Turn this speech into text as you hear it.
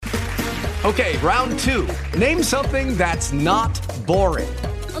Okay, round two. Name something that's not boring.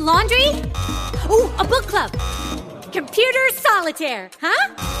 A laundry? Ooh, a book club. Computer solitaire,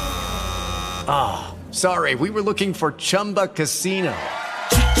 huh? Ah, sorry, we were looking for Chumba Casino.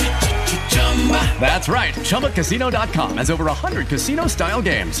 That's right, ChumbaCasino.com has over 100 casino-style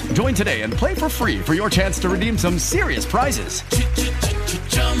games. Join today and play for free for your chance to redeem some serious prizes.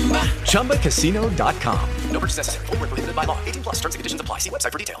 ChumbaCasino.com. No purchase necessary. Void where prohibited by law. 18 plus. Terms and conditions apply. See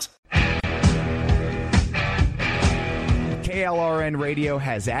website for details. KLRN Radio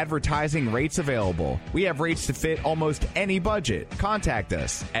has advertising rates available. We have rates to fit almost any budget. Contact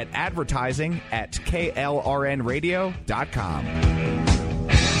us at advertising@klrnradio.com.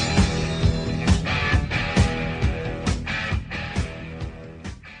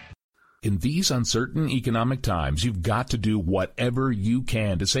 In these uncertain economic times, you've got to do whatever you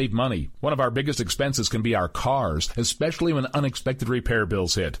can to save money. One of our biggest expenses can be our cars, especially when unexpected repair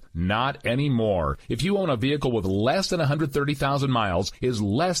bills hit. Not anymore. If you own a vehicle with less than 130,000 miles, is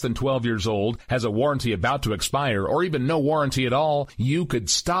less than 12 years old, has a warranty about to expire, or even no warranty at all, you could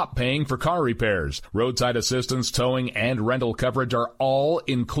stop paying for car repairs. Roadside assistance, towing, and rental coverage are all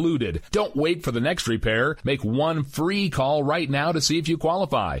included. Don't wait for the next repair. Make one free call right now to see if you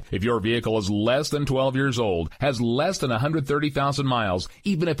qualify. If your vehicle is less than 12 years old, has less than 130,000 miles,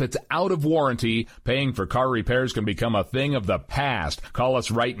 even if it's out of warranty, paying for car repairs can become a thing of the past. Call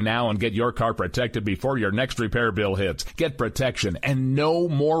us right now and get your car protected before your next repair bill hits. Get protection and no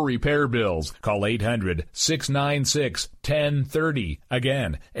more repair bills. Call 800-696-1030.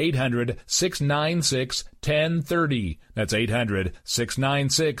 Again, 800-696-1030. That's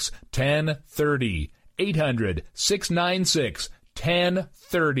 800-696-1030.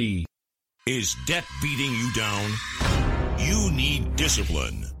 800-696-1030. Is debt beating you down? You need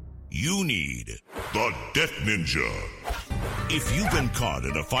discipline. You need the Debt Ninja. If you've been caught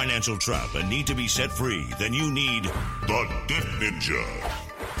in a financial trap and need to be set free, then you need the Debt Ninja.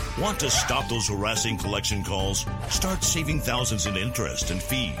 Want to stop those harassing collection calls, start saving thousands in interest and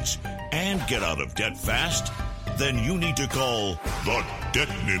fees, and get out of debt fast? Then you need to call the Debt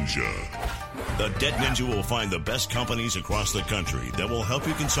Ninja. The Debt Ninja will find the best companies across the country that will help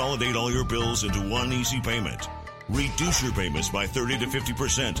you consolidate all your bills into one easy payment, reduce your payments by 30 to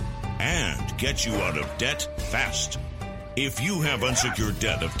 50%, and get you out of debt fast. If you have unsecured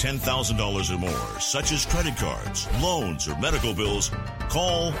debt of $10,000 or more, such as credit cards, loans, or medical bills,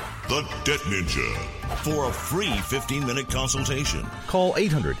 call the Debt Ninja for a free 15-minute consultation. Call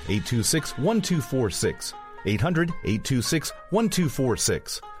 800-826-1246.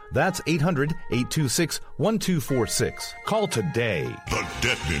 800-826-1246. That's 800-826-1246. Call today. The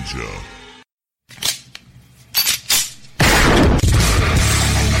Debt Ninja.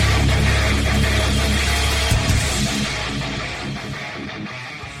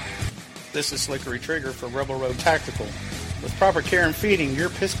 This is Slickery Trigger for Rebel Road Tactical. With proper care and feeding, your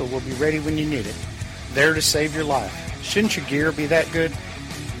pistol will be ready when you need it. There to save your life. Shouldn't your gear be that good?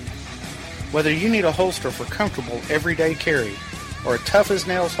 Whether you need a holster for comfortable everyday carry, or a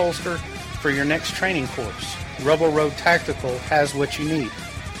tough-as-nails holster for your next training course, Rebel Road Tactical has what you need.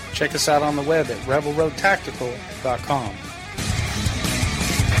 Check us out on the web at rebelroadtactical.com.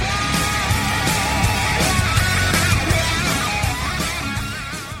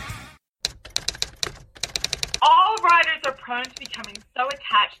 All writers are prone to becoming so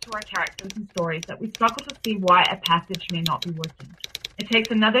attached to our characters and stories that we struggle to see why a passage may not be working. It takes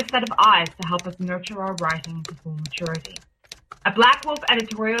another set of eyes to help us nurture our writing into full maturity. At Black Wolf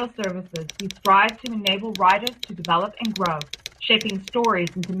Editorial Services, we strive to enable writers to develop and grow, shaping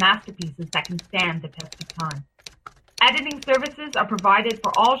stories into masterpieces that can stand the test of time. Editing services are provided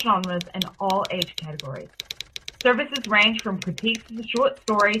for all genres and all age categories. Services range from critiques of the short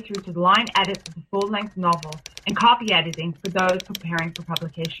story through to line edits of the full-length novel and copy editing for those preparing for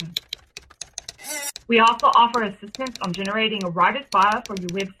publication. We also offer assistance on generating a writer's bio for your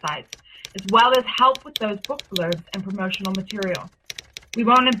websites, as well as help with those book blurbs and promotional material. We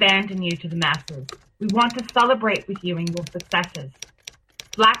won't abandon you to the masses. We want to celebrate with you in your successes.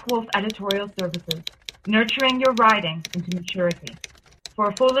 Black Wolf Editorial Services, nurturing your writing into maturity. For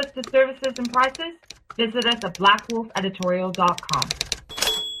a full list of services and prices, visit us at blackwolfeditorial.com.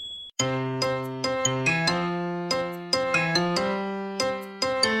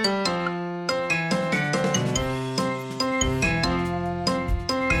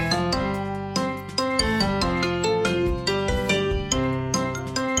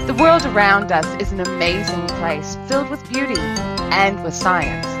 The world around us is an amazing place, filled with beauty and with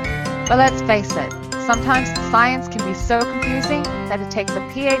science. But let's face it, sometimes the science can be so confusing that it takes a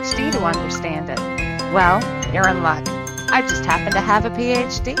PhD to understand it. Well, you're in luck. I just happen to have a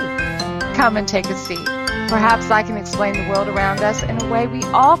PhD. Come and take a seat. Perhaps I can explain the world around us in a way we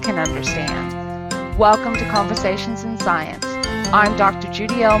all can understand. Welcome to Conversations in Science. I'm Dr.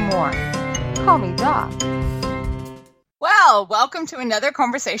 Judy L. Moore. Call me Doc. Well, welcome to another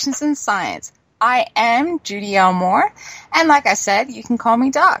Conversations in Science. I am Judy L. Moore, and like I said, you can call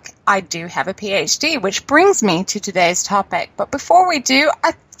me Doc. I do have a PhD, which brings me to today's topic. But before we do,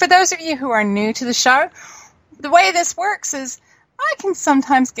 for those of you who are new to the show, the way this works is I can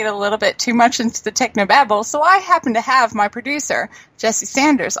sometimes get a little bit too much into the technobabble, so I happen to have my producer, Jesse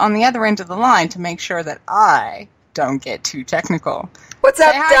Sanders, on the other end of the line to make sure that I don't get too technical. What's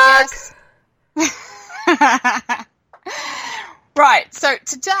up, Doc? Right, so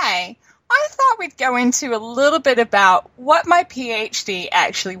today I thought we'd go into a little bit about what my PhD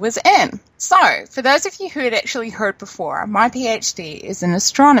actually was in. So, for those of you who had actually heard before, my PhD is in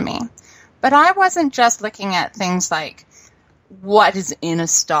astronomy. But I wasn't just looking at things like what is in a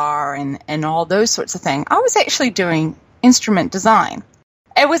star and all those sorts of things. I was actually doing instrument design.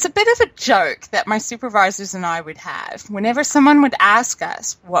 It was a bit of a joke that my supervisors and I would have. Whenever someone would ask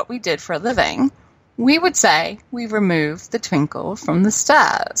us what we did for a living, we would say we removed the twinkle from the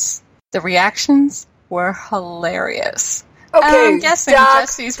stars. The reactions were hilarious. Okay, I'm guessing Doc,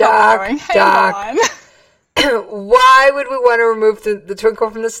 Jesse's probably going, hang on. Why would we want to remove the twinkle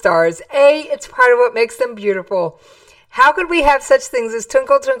from the stars? A, it's part of what makes them beautiful. How could we have such things as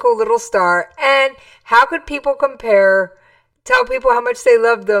Twinkle, Twinkle, Little Star? And how could people tell people how much they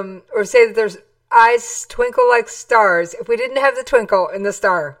love them, or say that their eyes twinkle like stars if we didn't have the twinkle in the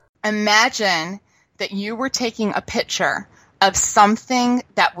star? Imagine that you were taking a picture of something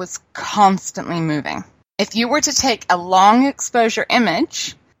that was constantly moving. If you were to take a long exposure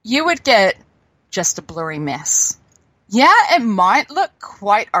image, you would get just a blurry mess. Yeah, it might look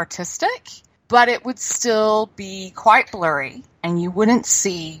quite artistic, but it would still be quite blurry, and you wouldn't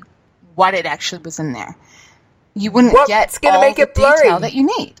see what it actually was in there. You wouldn't get all the detail that you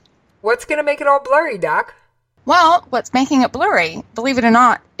need. What's going to make it all blurry, Doc? Well, what's making it blurry, believe it or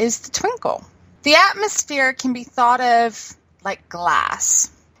not, is the twinkle. The atmosphere can be thought of like glass.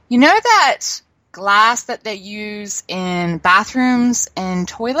 You know that glass that they use in bathrooms and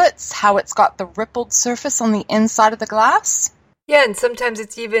toilets, how it's got the rippled surface on the inside of the glass? Yeah, and sometimes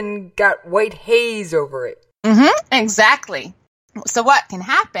it's even got white haze over it. Exactly. So what can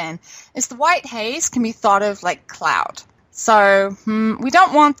happen is the white haze can be thought of like cloud. So we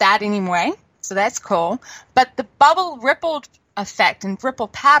don't want that anyway, so that's cool. But the bubble rippled effect and ripple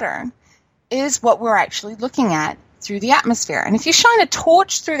pattern is what we're actually looking at through the atmosphere. And if you shine a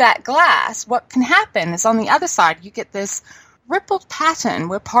torch through that glass, what can happen is on the other side you get this rippled pattern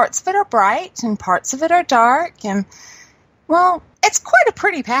where parts of it are bright and parts of it are dark. And, well, it's quite a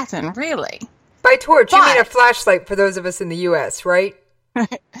pretty pattern, really. By torch, you mean a flashlight for those of us in the U.S., right?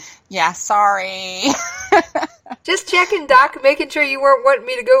 Yeah, sorry. Just checking, Doc, making sure you weren't wanting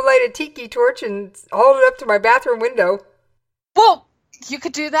me to go light a tiki torch and hold it up to my bathroom window. Well, you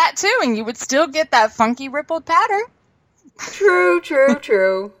could do that too, and you would still get that funky rippled pattern.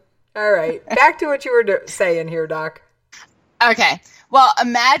 True. All right, back to what you were saying here, Doc. Okay, well,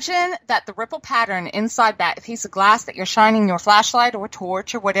 imagine that the ripple pattern inside that piece of glass that you're shining your flashlight or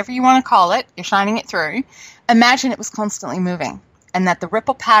torch or whatever you want to call it, you're shining it through, imagine it was constantly moving, and that the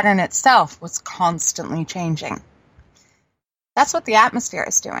ripple pattern itself was constantly changing. That's what the atmosphere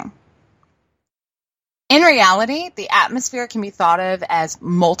is doing. In reality, the atmosphere can be thought of as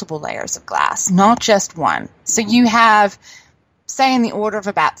multiple layers of glass, not just one. So you have, say, in the order of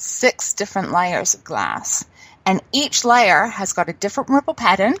about 6 different layers of glass. And each layer has got a different ripple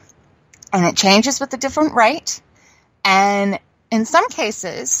pattern, and it changes with a different rate. And in some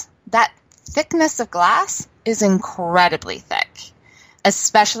cases, that thickness of glass is incredibly thick,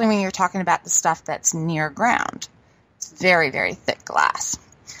 especially when you're talking about the stuff that's near ground. It's very, very thick glass.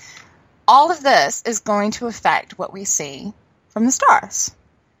 All of this is going to affect what we see from the stars.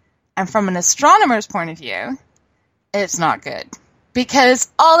 And from an astronomer's point of view, it's not good. Because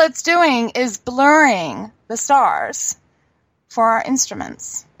all it's doing is blurring the stars for our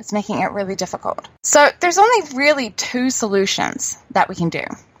instruments. It's making it really difficult. So there's only really 2 solutions that we can do.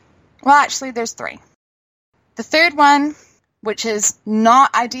 Well, actually, there's 3. The third one, which is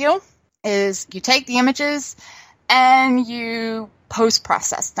not ideal, is you take the images and you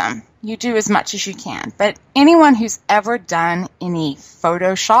post-process them. You do as much as you can. But anyone who's ever done any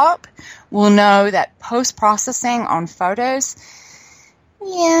Photoshop will know that post-processing on photos,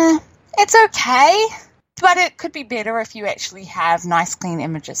 yeah, it's okay, but it could be better if you actually have nice, clean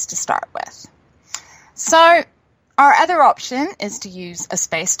images to start with. So our other option is to use a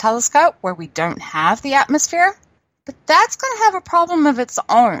space telescope where we don't have the atmosphere, but that's going to have a problem of its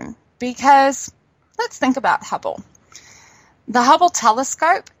own because let's think about Hubble. The Hubble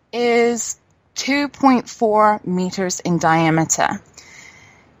telescope is 2.4 meters in diameter.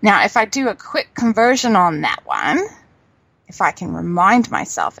 Now, if I do a quick conversion on that one, if I can remind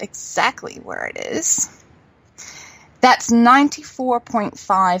myself exactly where it is, that's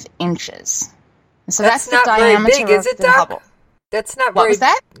 94.5 inches. So that's the diameter very big, is it, of the Doc? Hubble. That's not What very, was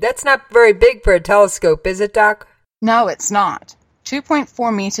that? That's not very big for a telescope, is it, Doc? No, it's not.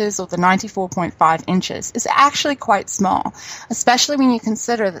 2.4 meters, or the 94.5 inches, is actually quite small, especially when you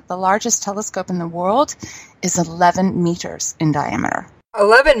consider that the largest telescope in the world is 11 meters in diameter.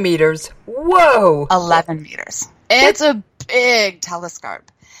 11 meters? Whoa! 11 meters. It's a big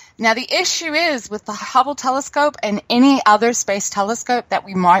telescope. Now, the issue is with the Hubble telescope and any other space telescope that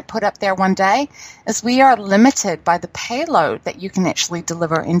we might put up there one day, is we are limited by the payload that you can actually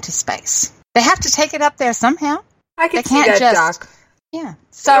deliver into space. They have to take it up there somehow. I can see that, Doc. Yeah.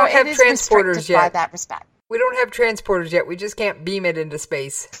 So it is restricted by that respect. We don't have transporters yet. We just can't beam it into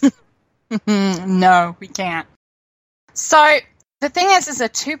space. No, we can't. So the thing is a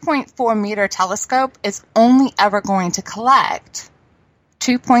 2.4 meter telescope is only ever going to collect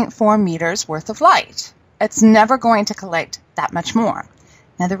 2.4 meters worth of light. It's never going to collect that much more.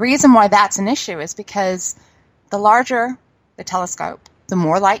 Now, the reason why that's an issue is because the larger the telescope, the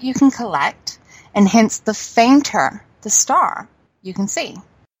more light you can collect, and hence the fainter the star you can see.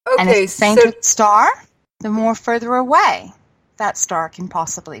 And if the fainter the star, the more further away that star can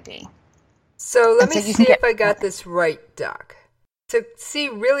possibly be. So let me see if I got this right, Doc. To see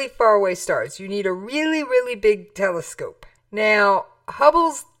really far away stars, you need a really, really big telescope. Now,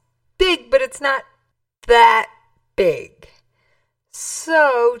 Hubble's big, but it's not that big.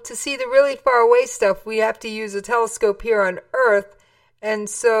 So, to see the really far away stuff, we have to use a telescope here on Earth. And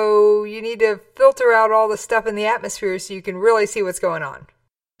so you need to filter out all the stuff in the atmosphere so you can really see what's going on.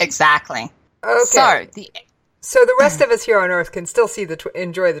 Exactly. Okay. So the rest of us here on Earth can still see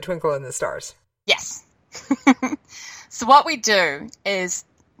enjoy the twinkle in the stars. Yes. So what we do is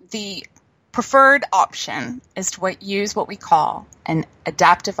the preferred option is to use what we call an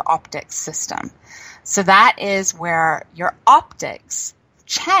adaptive optics system. So that is where your optics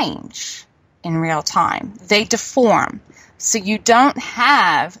change in real time. They deform. So you don't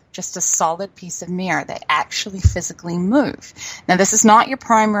have just a solid piece of mirror. They actually physically move. Now, this is not your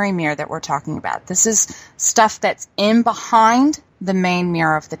primary mirror that we're talking about. This is stuff that's in behind the main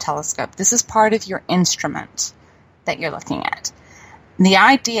mirror of the telescope. This is part of your instrument that you're looking at. The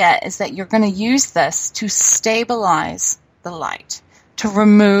idea is that you're going to use this to stabilize the light, to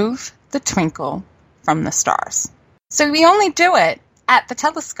remove the twinkle from the stars. So we only do it at the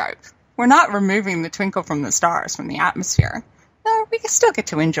telescope. We're not removing the twinkle from the stars from the atmosphere. No, we can still get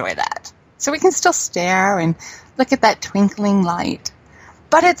to enjoy that. So we can still stare and look at that twinkling light.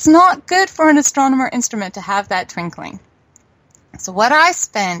 But it's not good for an astronomer instrument to have that twinkling. So what I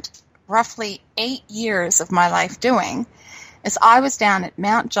spent roughly 8 years of my life doing is I was down at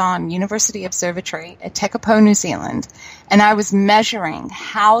Mount John University Observatory at Tekapo, New Zealand, and I was measuring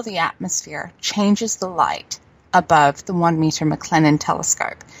how the atmosphere changes the light above the 1 meter McLennan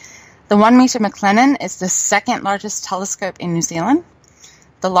telescope. The 1 meter McLennan is the second largest telescope in New Zealand.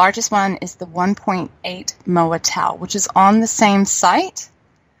 The largest one is the 1.8 Moa, which is on the same site,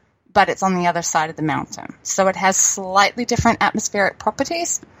 but it's on the other side of the mountain. So it has slightly different atmospheric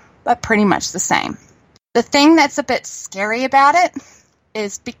properties, but pretty much the same. The thing that's a bit scary about it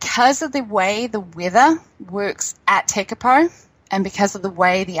is because of the way the weather works at Tekapo and because of the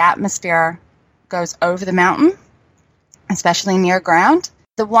way the atmosphere goes over the mountain, especially near ground,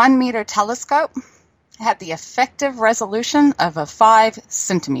 the 1 meter telescope had the effective resolution of a 5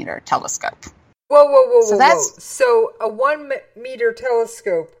 centimeter telescope. Whoa. So a 1 meter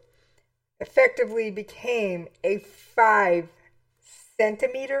telescope effectively became a 5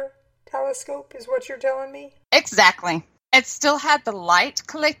 centimeter telescope, is what you're telling me? Exactly. It still had the light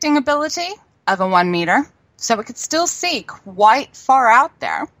collecting ability of a 1 meter, so it could still see quite far out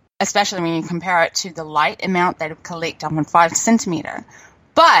there, especially when you compare it to the light amount that it would collect on 5 centimeter.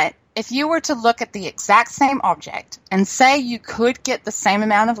 But if you were to look at the exact same object and say you could get the same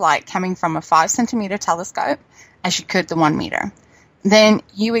amount of light coming from a 5 centimeter telescope as you could the 1 meter, then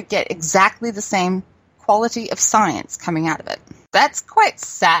you would get exactly the same quality of science coming out of it. That's quite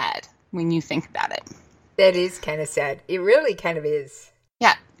sad when you think about it. That is kind of sad. It really kind of is.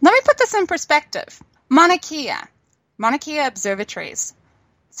 Yeah. Let me put this in perspective. Mauna Kea observatories.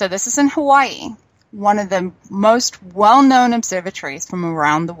 So this is in Hawaii, one of the most well-known observatories from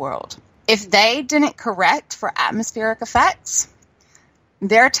around the world. If they didn't correct for atmospheric effects,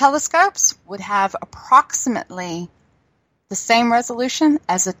 their telescopes would have approximately the same resolution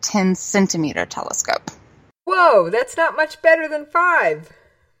as a 10-centimeter telescope. Whoa, that's not much better than 5.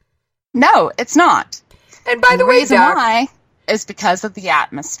 No, it's not. And by the way, reason Doc, why is because of the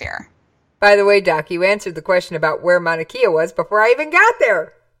atmosphere. By the way, Doc, you answered the question about where Mauna Kea was before I even got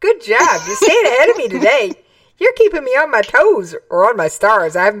there. Good job. You're staying ahead of me today. You're keeping me on my toes, or on my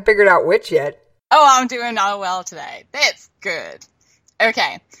stars. I haven't figured out which yet. Oh, I'm doing all well today. That's good.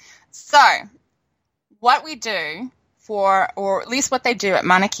 Okay, so what we do or at least what they do at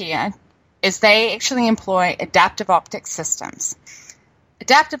Mauna Kea, is they actually employ adaptive optic systems.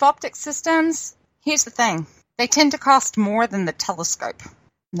 Adaptive optic systems, here's the thing, they tend to cost more than the telescope.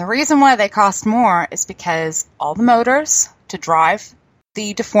 And the reason why they cost more is because all the motors to drive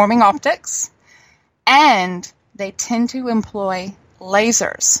the deforming optics, and they tend to employ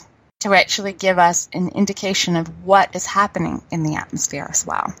lasers to actually give us an indication of what is happening in the atmosphere as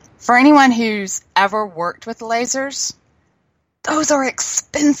well. For anyone who's ever worked with lasers, those are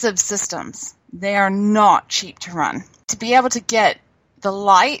expensive systems. They are not cheap to run. To be able to get the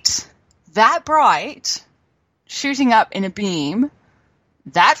light that bright shooting up in a beam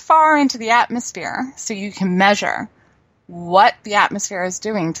that far into the atmosphere so you can measure what the atmosphere is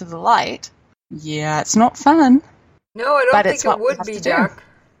doing to the light, yeah, it's not fun. No, I don't think it would be, do. Doc.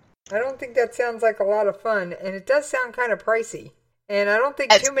 I don't think that sounds like a lot of fun, and it does sound kind of pricey. And I don't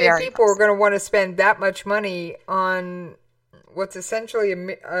think too many people are going to want to spend that much money on what's essentially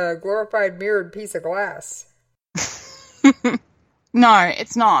a glorified mirrored piece of glass. No,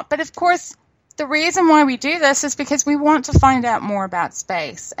 it's not. But of course, the reason why we do this is because we want to find out more about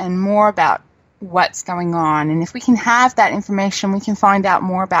space and more about what's going on. And if we can have that information, we can find out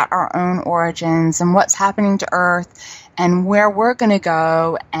more about our own origins and what's happening to Earth and where we're going to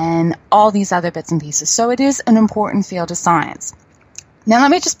go and all these other bits and pieces. So it is an important field of science. Now,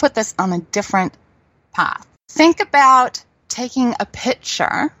 let me just put this on a different path. Think about taking a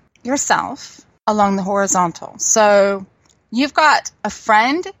picture yourself along the horizontal. So you've got a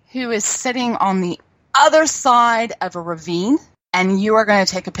friend who is sitting on the other side of a ravine, and you are going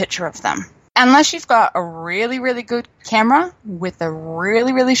to take a picture of them. Unless you've got a really, really good camera with a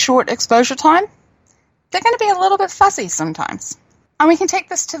really, really short exposure time, they're going to be a little bit fuzzy sometimes. And we can take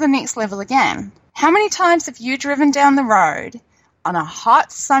this to the next level again. How many times have you driven down the road on a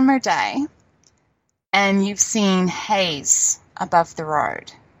hot summer day and you've seen haze above the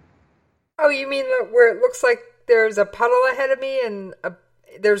road? Oh, you mean where it looks like there's a puddle ahead of me and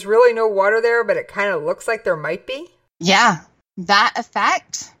there's really no water there, but it kind of looks like there might be? Yeah, that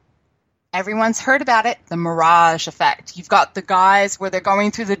effect, everyone's heard about it, the mirage effect. You've got the guys where they're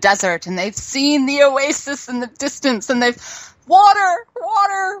going through the desert and they've seen the oasis in the distance and they've water,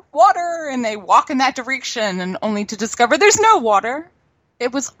 water, water, and they walk in that direction and only to discover there's no water.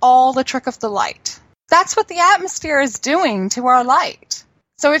 It was all the trick of the light. That's what the atmosphere is doing to our light.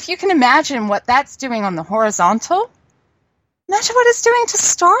 So if you can imagine what that's doing on the horizontal, imagine what it's doing to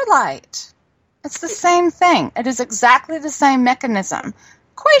starlight. It's the same thing. It is exactly the same mechanism.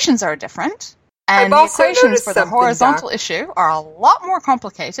 Equations are different. And the equations for the horizontal issue are a lot more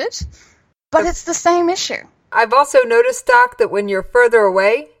complicated, but it's the same issue. I've also noticed, Doc, that when you're further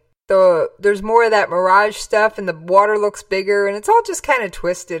away, there's more of that mirage stuff and the water looks bigger and it's all just kind of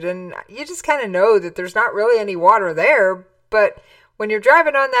twisted and you just kind of know that there's not really any water there. But when you're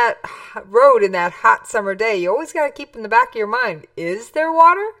driving on that road in that hot summer day, you always got to keep in the back of your mind, is there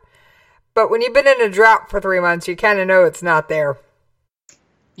water? But when you've been in a drought for 3 months, you kind of know it's not there.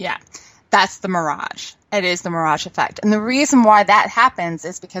 Yeah, that's the mirage. It is the mirage effect. And the reason why that happens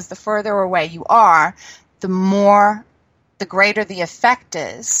is because the further away you are, the greater the effect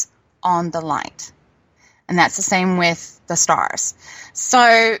is on the light. And that's the same with the stars.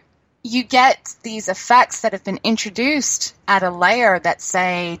 So you get these effects that have been introduced at a layer that's,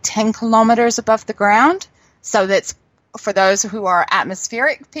 say, 10 kilometers above the ground. So that's, for those who are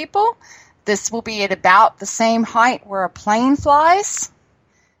atmospheric people, this will be at about the same height where a plane flies.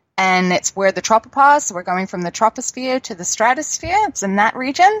 And it's where the tropopause, so we're going from the troposphere to the stratosphere. It's in that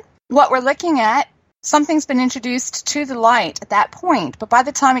region. What we're looking at, something's been introduced to the light at that point, but by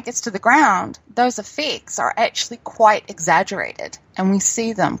the time it gets to the ground, those effects are actually quite exaggerated, and we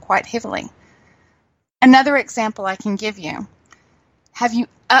see them quite heavily. Another example I can give you. Have you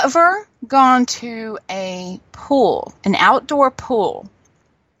ever gone to a pool, an outdoor pool,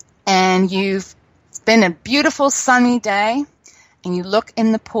 and it's been a beautiful sunny day, and you look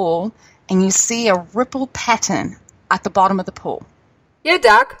in the pool, and you see a ripple pattern at the bottom of the pool? Yeah,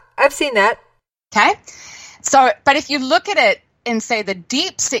 Doc, I've seen that. Okay? So, but if you look at it in, say, the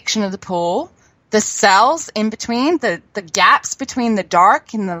deep section of the pool, the cells in between, the gaps between the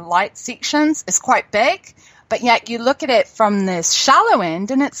dark and the light sections is quite big. But yet you look at it from this shallow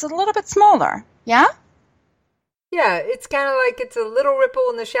end and it's a little bit smaller. Yeah? Yeah, it's kind of like it's a little ripple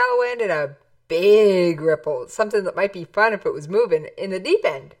in the shallow end and a big ripple. Something that might be fun if it was moving in the deep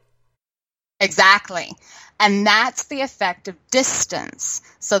end. Exactly. And that's the effect of distance.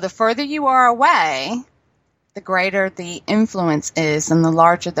 So the further you are away, the greater the influence is and the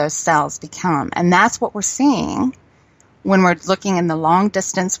larger those cells become. And that's what we're seeing when we're looking in the long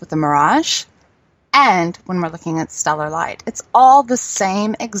distance with the mirage and when we're looking at stellar light. It's all the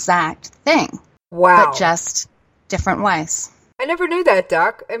same exact thing. Wow. But just different ways. I never knew that,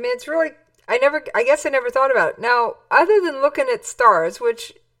 Doc. I mean, it's really, I guess I never thought about it. Now, other than looking at stars,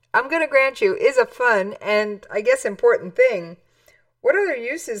 which I'm going to grant you is a fun and I guess important thing, what other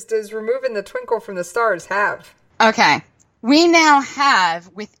uses does removing the twinkle from the stars have? Okay. We now have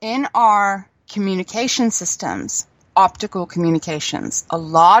within our communication systems, optical communications. A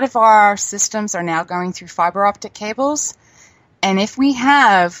lot of our systems are now going through fiber optic cables. And if we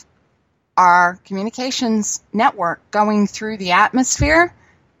have our communications network going through the atmosphere,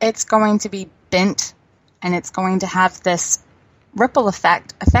 it's going to be bent and it's going to have this ripple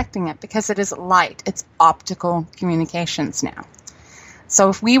effect affecting it because it is light. It's optical communications now. So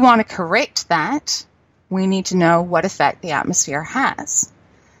if we want to correct that, we need to know what effect the atmosphere has.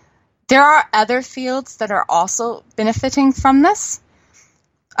 There are other fields that are also benefiting from this.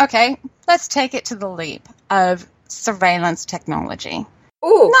 Okay, let's take it to the leap of surveillance technology.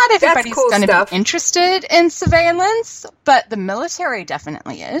 Ooh, not everybody's cool going to be interested in surveillance, but the military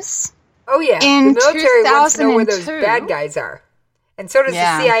definitely is. Oh, yeah. In the military wants to know where those 2002 bad guys are. And so does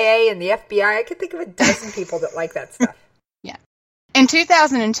the CIA and the FBI. I could think of a dozen people that like that stuff. Yeah. In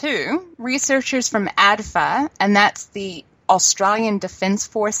 2002, researchers from ADFA, and that's the Australian Defence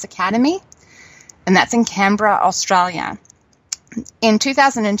Force Academy, and that's in Canberra, Australia. In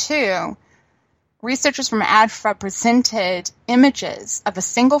 2002, researchers from ADFA presented images of a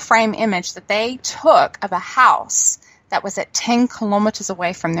single frame image that they took of a house that was at 10 kilometers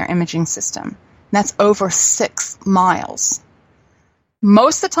away from their imaging system. That's over 6 miles.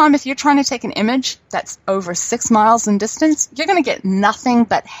 Most of the time, if you're trying to take an image that's over 6 miles in distance, you're going to get nothing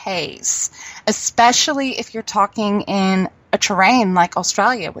but haze, especially if you're talking in a terrain like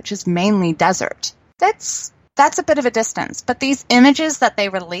Australia, which is mainly desert. That's a bit of a distance. But these images that they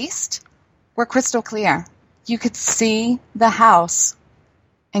released were crystal clear. You could see the house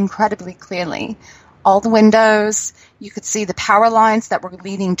incredibly clearly. All the windows, you could see the power lines that were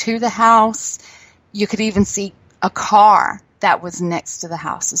leading to the house. You could even see a car that was next to the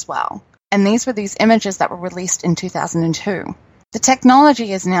house as well. And these were these images that were released in 2002. The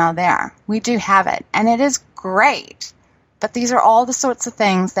technology is now there. We do have it, and it is great. But these are all the sorts of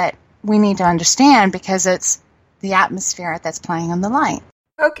things that we need to understand because it's the atmosphere that's playing on the light.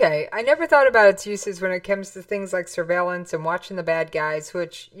 Okay, I never thought about its uses when it comes to things like surveillance and watching the bad guys,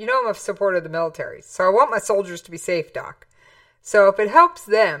 which, you know, I'm a supporter of the military, so I want my soldiers to be safe, Doc. So if it helps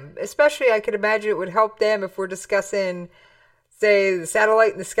them, especially I could imagine it would help them if we're discussing, say, the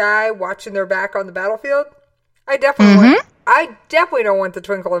satellite in the sky, watching their back on the battlefield. I definitely don't want the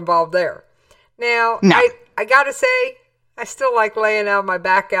twinkle involved there. Now, no. I gotta say, I still like laying out my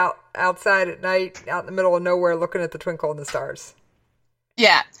back outside at night, out in the middle of nowhere, looking at the twinkle in the stars.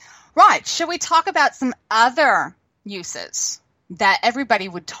 Yeah. Right. Should we talk about some other uses that everybody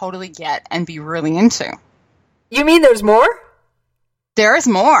would totally get and be really into? You mean there's more? There is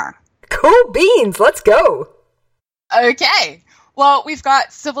more. Cool beans. Let's go. Okay. Well, we've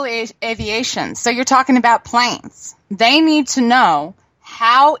got civil aviation. So you're talking about planes. They need to know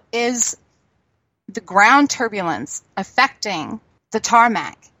how is the ground turbulence affecting the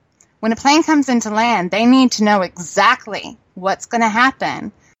tarmac. When a plane comes into land, they need to know exactly what's going to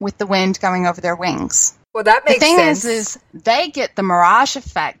happen with the wind going over their wings. Well, that makes sense. The thing is they get the mirage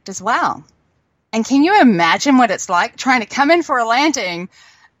effect as well. And can you imagine what it's like trying to come in for a landing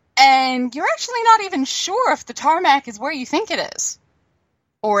and you're actually not even sure if the tarmac is where you think it is?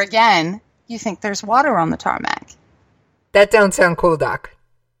 Or again, you think there's water on the tarmac. That don't sound cool, Doc.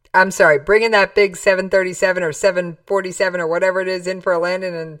 I'm sorry, bringing that big 737 or 747 or whatever it is in for a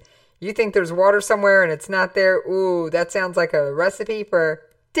landing and you think there's water somewhere and it's not there. Ooh, that sounds like a recipe for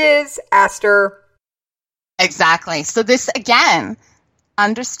disaster. Exactly. So this, again,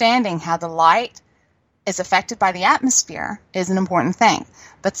 understanding how the light is affected by the atmosphere is an important thing.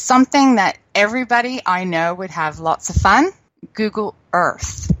 But something that everybody I know would have lots of fun, Google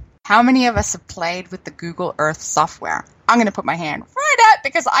Earth. How many of us have played with the Google Earth software? I'm going to put my hand right up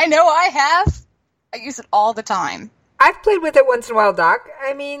because I know I have. I use it all the time. I've played with it once in a while, Doc.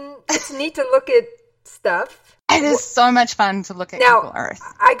 I mean, it's neat to look at stuff. It is so much fun to look at Google Earth.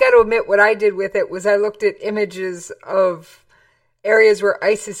 I got to admit, what I did with it was I looked at images of areas where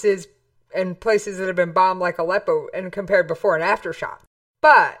ISIS is and places that have been bombed like Aleppo and compared before and after shot.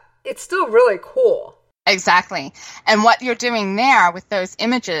 But it's still really cool. Exactly. And what you're doing there with those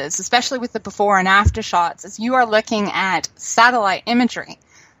images, especially with the before and after shots, is you are looking at satellite imagery.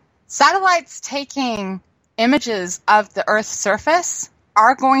 Satellites taking images of the Earth's surface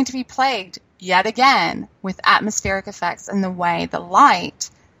are going to be plagued yet again with atmospheric effects and the way the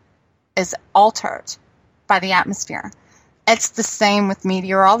light is altered by the atmosphere. It's the same with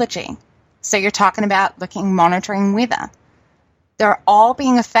meteorology. So you're talking about monitoring weather. They're all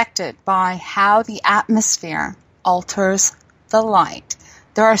being affected by how the atmosphere alters the light.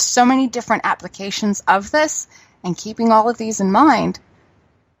 There are so many different applications of this, and keeping all of these in mind,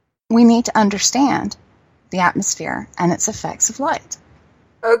 we need to understand the atmosphere and its effects of light.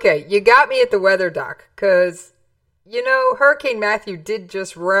 Okay, you got me at the weather, Doc, because, Hurricane Matthew did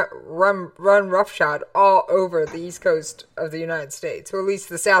just run roughshod all over the east coast of the United States, or at least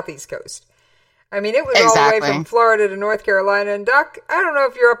the southeast coast. I mean, it was all the way from Florida to North Carolina. And, Doc, I don't know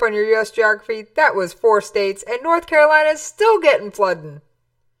if you're up on your U.S. geography. That was 4 states, and North Carolina is still getting flooding.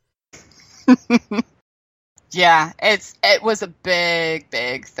 Yeah, it was a big,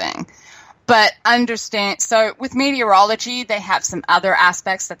 big thing. But understand, so with meteorology, they have some other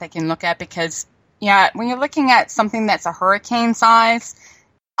aspects that they can look at because, when you're looking at something that's a hurricane size,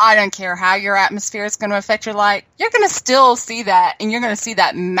 I don't care how your atmosphere is going to affect your light, you're going to still see that, and you're going to see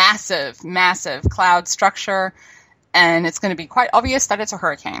that massive, massive cloud structure, and it's going to be quite obvious that it's a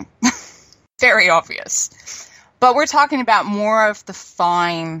hurricane. Very obvious. But we're talking about more of the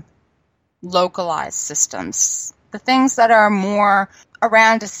fine, localized systems, the things that are more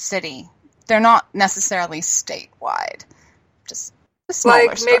around a city. They're not necessarily statewide, just a smaller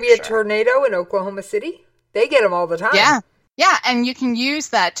like maybe structure. A tornado in Oklahoma City. They get them all the time. Yeah, and you can use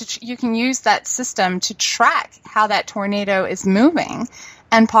that you can use that system to track how that tornado is moving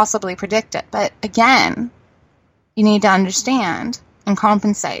and possibly predict it. But again, you need to understand and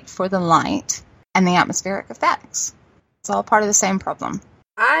compensate for the light and the atmospheric effects. It's all part of the same problem.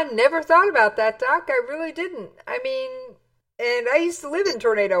 I never thought about that, Doc. I really didn't. I mean, and I used to live in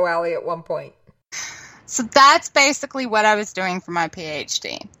Tornado Alley at one point. So that's basically what I was doing for my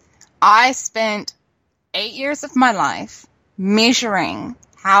PhD. I spent 8 years of my life measuring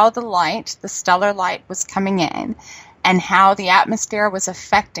how the light, the stellar light, was coming in and how the atmosphere was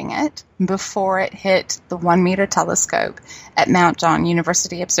affecting it before it hit the 1 meter telescope at Mount John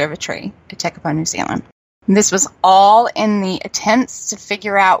University Observatory at Tekapo, New Zealand. And this was all in the attempts to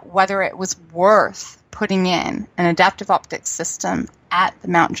figure out whether it was worth putting in an adaptive optics system at the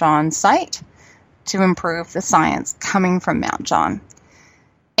Mount John site to improve the science coming from Mount John.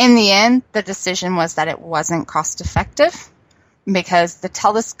 In the end, the decision was that it wasn't cost effective because the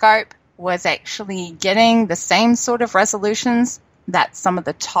telescope was actually getting the same sort of resolutions that some of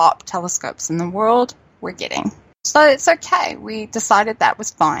the top telescopes in the world were getting. So it's okay. We decided that was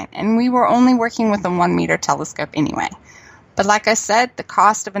fine. And we were only working with a 1 meter telescope anyway. But like I said, the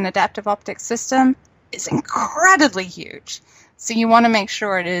cost of an adaptive optics system is incredibly huge. So you want to make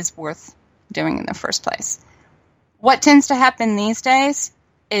sure it is worth doing in the first place. What tends to happen these days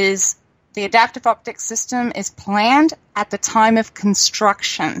is the adaptive optics system is planned at the time of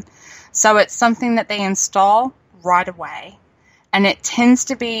construction. So it's something that they install right away. And it tends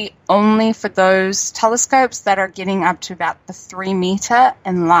to be only for those telescopes that are getting up to about the 3 meter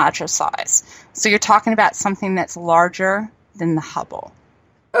and larger size. So you're talking about something that's larger than the Hubble.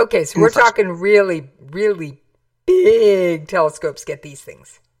 Okay, so we're talking really, really big telescopes get these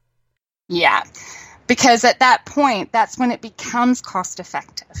things. Yeah, because at that point, that's when it becomes cost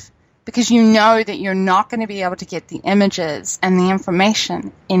effective. Because you know that you're not going to be able to get the images and the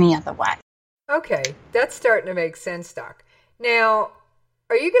information any other way. Okay, that's starting to make sense, Doc. Now,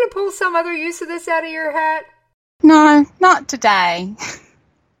 are you going to pull some other use of this out of your hat? No, not today.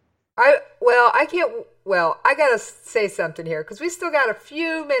 I got to say something here, because we still got a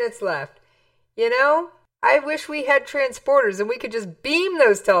few minutes left. I wish we had transporters and we could just beam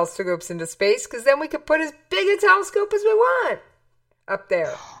those telescopes into space, because then we could put as big a telescope as we want up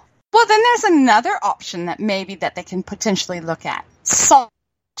there. Well, then there's another option that they can potentially look at. SALT,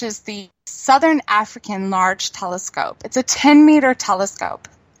 which is the Southern African Large Telescope. It's a 10-meter telescope,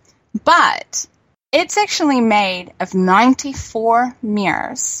 but it's actually made of 94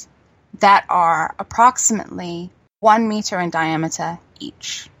 mirrors that are approximately 1 meter in diameter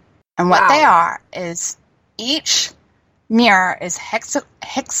each. And what they are is each mirror is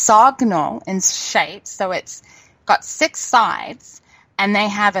hexagonal in shape, so it's got 6 sides, and they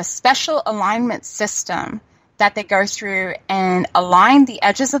have a special alignment system that they go through and align the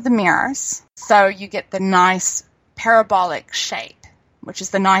edges of the mirrors so you get the nice parabolic shape, which is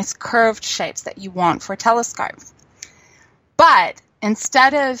the nice curved shapes that you want for a telescope. But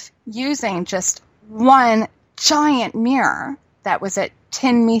instead of using just one giant mirror that was at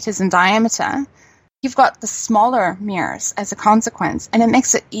 10 meters in diameter, you've got the smaller mirrors as a consequence, and it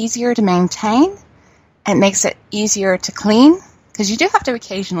makes it easier to maintain. It makes it easier to clean, because you do have to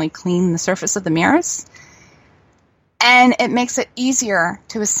occasionally clean the surface of the mirrors. And it makes it easier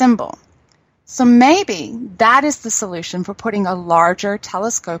to assemble. So maybe that is the solution for putting a larger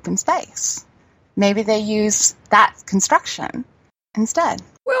telescope in space. Maybe they use that construction instead.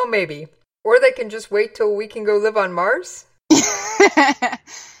 Well, maybe. Or they can just wait till we can go live on Mars.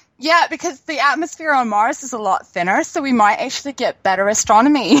 Yeah, because the atmosphere on Mars is a lot thinner, so we might actually get better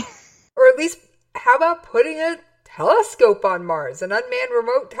astronomy. Or at least, how about putting a telescope on Mars, an unmanned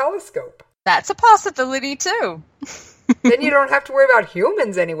remote telescope? That's a possibility, too. Then you don't have to worry about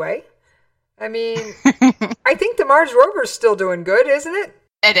humans anyway. I mean, I think the Mars rover's still doing good, isn't it?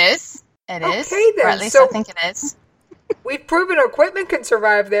 It is. It is. Okay, then. Or at least I think it is. We've proven equipment can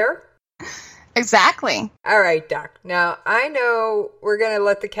survive there. Exactly. All right, Doc. Now, I know we're going to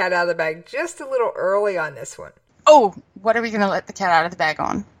let the cat out of the bag just a little early on this one. Oh, what are we going to let the cat out of the bag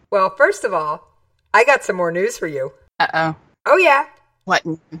on? Well, first of all, I got some more news for you. Uh-oh. Oh, yeah. What?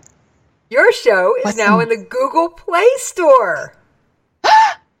 Your show is now in the Google Play Store.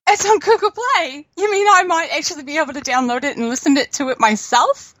 It's on Google Play? You mean I might actually be able to download it and listen to it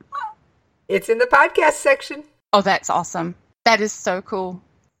myself? It's in the podcast section. Oh, that's awesome. That is so cool.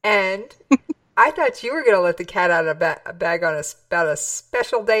 And I thought you were going to let the cat out of a bag on about a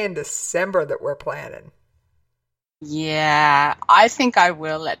special day in December that we're planning. Yeah, I think I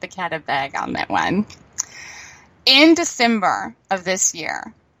will let the cat out of the bag on that one. In December of this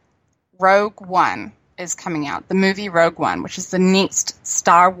year, Rogue One is coming out. The movie Rogue One, which is the next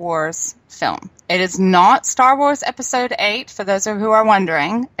Star Wars film. It is not Star Wars Episode 8, for those who are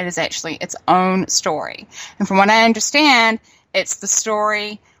wondering. It is actually its own story. And from what I understand, it's the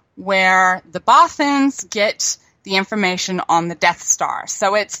story where the Bothans get the information on the Death Star.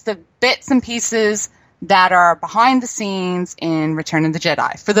 So it's the bits and pieces that are behind the scenes in Return of the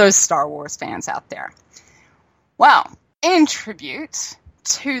Jedi, for those Star Wars fans out there. Well, in tribute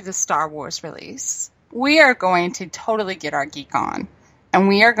to the Star Wars release, we are going to totally get our geek on, and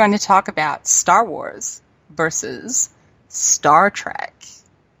we are going to talk about Star Wars versus Star Trek.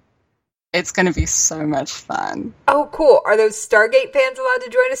 It's going to be so much fun. Oh, cool. Are those Stargate fans allowed to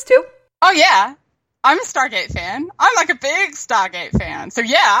join us too? Oh, yeah. I'm a Stargate fan. I'm like a big Stargate fan, so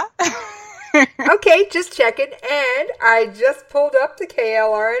yeah. Okay, just checking. And I just pulled up the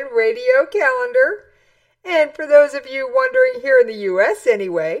KLRN radio calendar. And for those of you wondering, here in the U.S.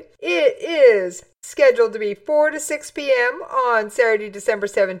 anyway, it is scheduled to be 4 to 6 p.m. on Saturday, December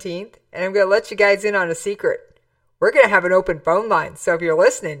 17th. And I'm going to let you guys in on a secret. We're going to have an open phone line, so if you're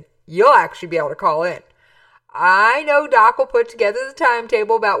listening, you'll actually be able to call in. I know Doc will put together the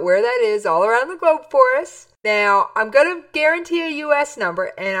timetable about where that is all around the globe for us. Now, I'm going to guarantee a U.S.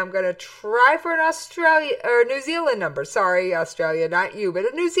 number, and I'm going to try for an Australia or New Zealand number. Sorry, Australia, not you,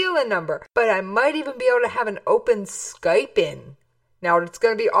 but a New Zealand number. But I might even be able to have an open Skype in. Now, it's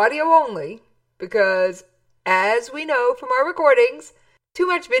going to be audio only, because as we know from our recordings, too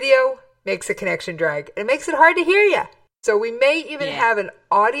much video makes a connection drag. It makes it hard to hear you. So we may even have an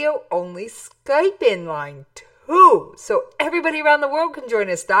audio-only Skype-in line, too. So everybody around the world can join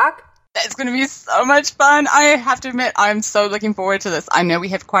us, Doc. That's going to be so much fun. I have to admit, I'm so looking forward to this. I know we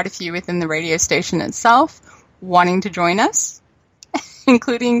have quite a few within the radio station itself wanting to join us,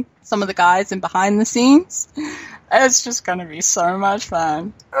 including some of the guys in behind the scenes. It's just going to be so much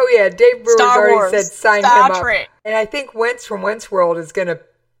fun. Oh, yeah. Dave Brewer's already said sign Star him up. Trek. And I think Wentz from Wentz World is going to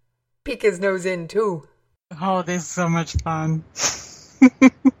peek his nose in, too. Oh, this is so much fun.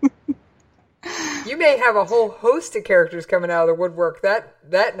 You may have a whole host of characters coming out of the woodwork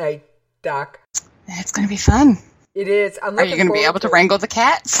that night, Doc. It's going to be fun. It is. Are you going to be able to wrangle the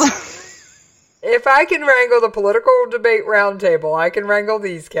cats? If I can wrangle the political debate roundtable, I can wrangle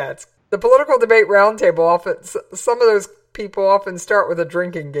these cats. The political debate roundtable, often some of those people often start with a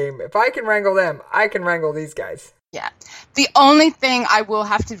drinking game. If I can wrangle them, I can wrangle these guys. Yeah. The only thing I will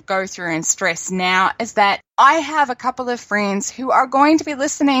have to go through and stress now is that I have a couple of friends who are going to be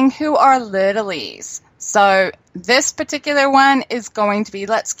listening who are littlies. So this particular one is going to be,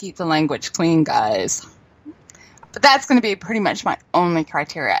 let's keep the language clean, guys. But that's going to be pretty much my only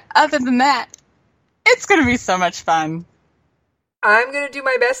criteria. Other than that, it's going to be so much fun. I'm going to do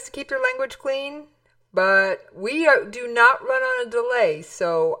my best to keep your language clean, but we do not run on a delay,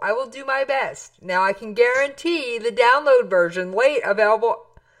 so I will do my best. Now, I can guarantee the download version late available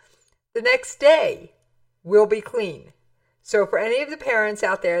the next day will be clean. So for any of the parents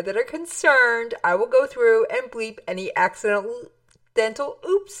out there that are concerned, I will go through and bleep any accidental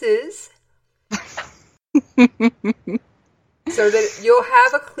oopses so that you'll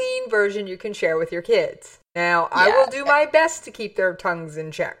have a clean version you can share with your kids. Now, I will do my best to keep their tongues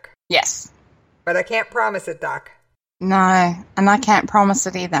in check. Yes. But I can't promise it, Doc. No, and I can't promise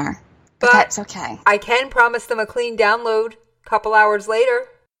it either. But that's okay. I can promise them a clean download a couple hours later.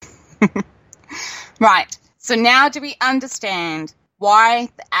 Right. So now do we understand why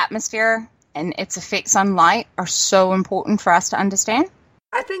the atmosphere and its effects on light are so important for us to understand?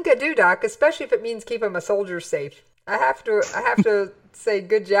 I think I do, Doc, especially if it means keeping my soldiers safe. I have to say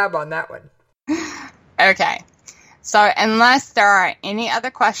good job on that one. Okay. So unless there are any other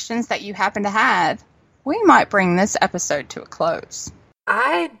questions that you happen to have, we might bring this episode to a close.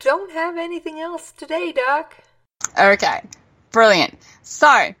 I don't have anything else today, Doc. Okay. Brilliant.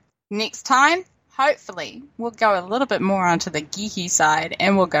 So next time, hopefully, we'll go a little bit more onto the geeky side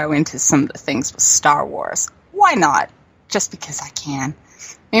and we'll go into some of the things with Star Wars. Why not? Just because I can.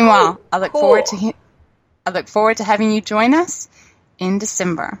 Meanwhile, I look forward to having you join us in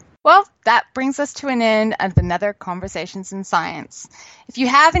December. Well, that brings us to an end of another Conversations in Science. If you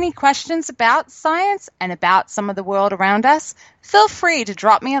have any questions about science and about some of the world around us, feel free to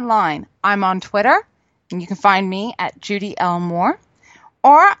drop me a line. I'm on Twitter, and you can find me at Judy L. Moore.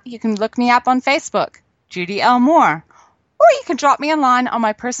 Or you can look me up on Facebook, Judy L. Moore. Or you can drop me a line on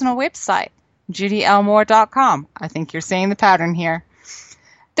my personal website, judylmoore.com. I think you're seeing the pattern here.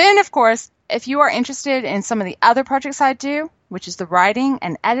 Then, of course, if you are interested in some of the other projects I do, which is the writing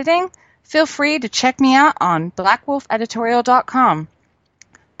and editing, feel free to check me out on blackwolfeditorial.com.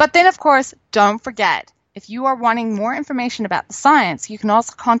 But then, of course, don't forget, if you are wanting more information about the science, you can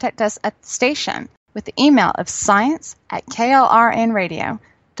also contact us at the station with the email of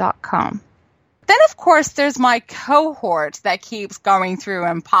science@klrnradio.com. Then, of course, there's my cohort that keeps going through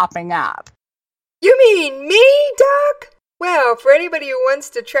and popping up. You mean me, Doc? Well, for anybody who wants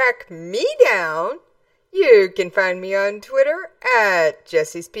to track me down, you can find me on Twitter at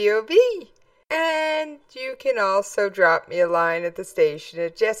Jessie's POV. And you can also drop me a line at the station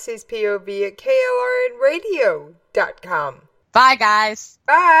at Jessie's POV at klrnradio.com. Bye, guys.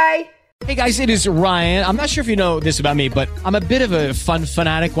 Bye. Hey guys, it is Ryan. I'm not sure if you know this about me, but I'm a bit of a fun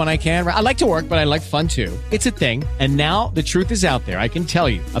fanatic when I can. I like to work, but I like fun too. It's a thing. And now the truth is out there. I can tell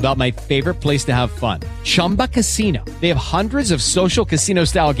you about my favorite place to have fun. Chumba Casino. They have hundreds of social casino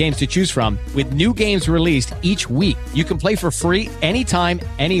style games to choose from with new games released each week. You can play for free anytime,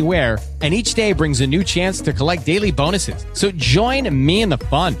 anywhere. And each day brings a new chance to collect daily bonuses. So join me in the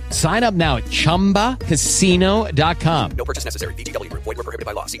fun. Sign up now at ChumbaCasino.com. No purchase necessary. VGW Group. Void where prohibited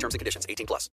by law. See terms and conditions. 18+.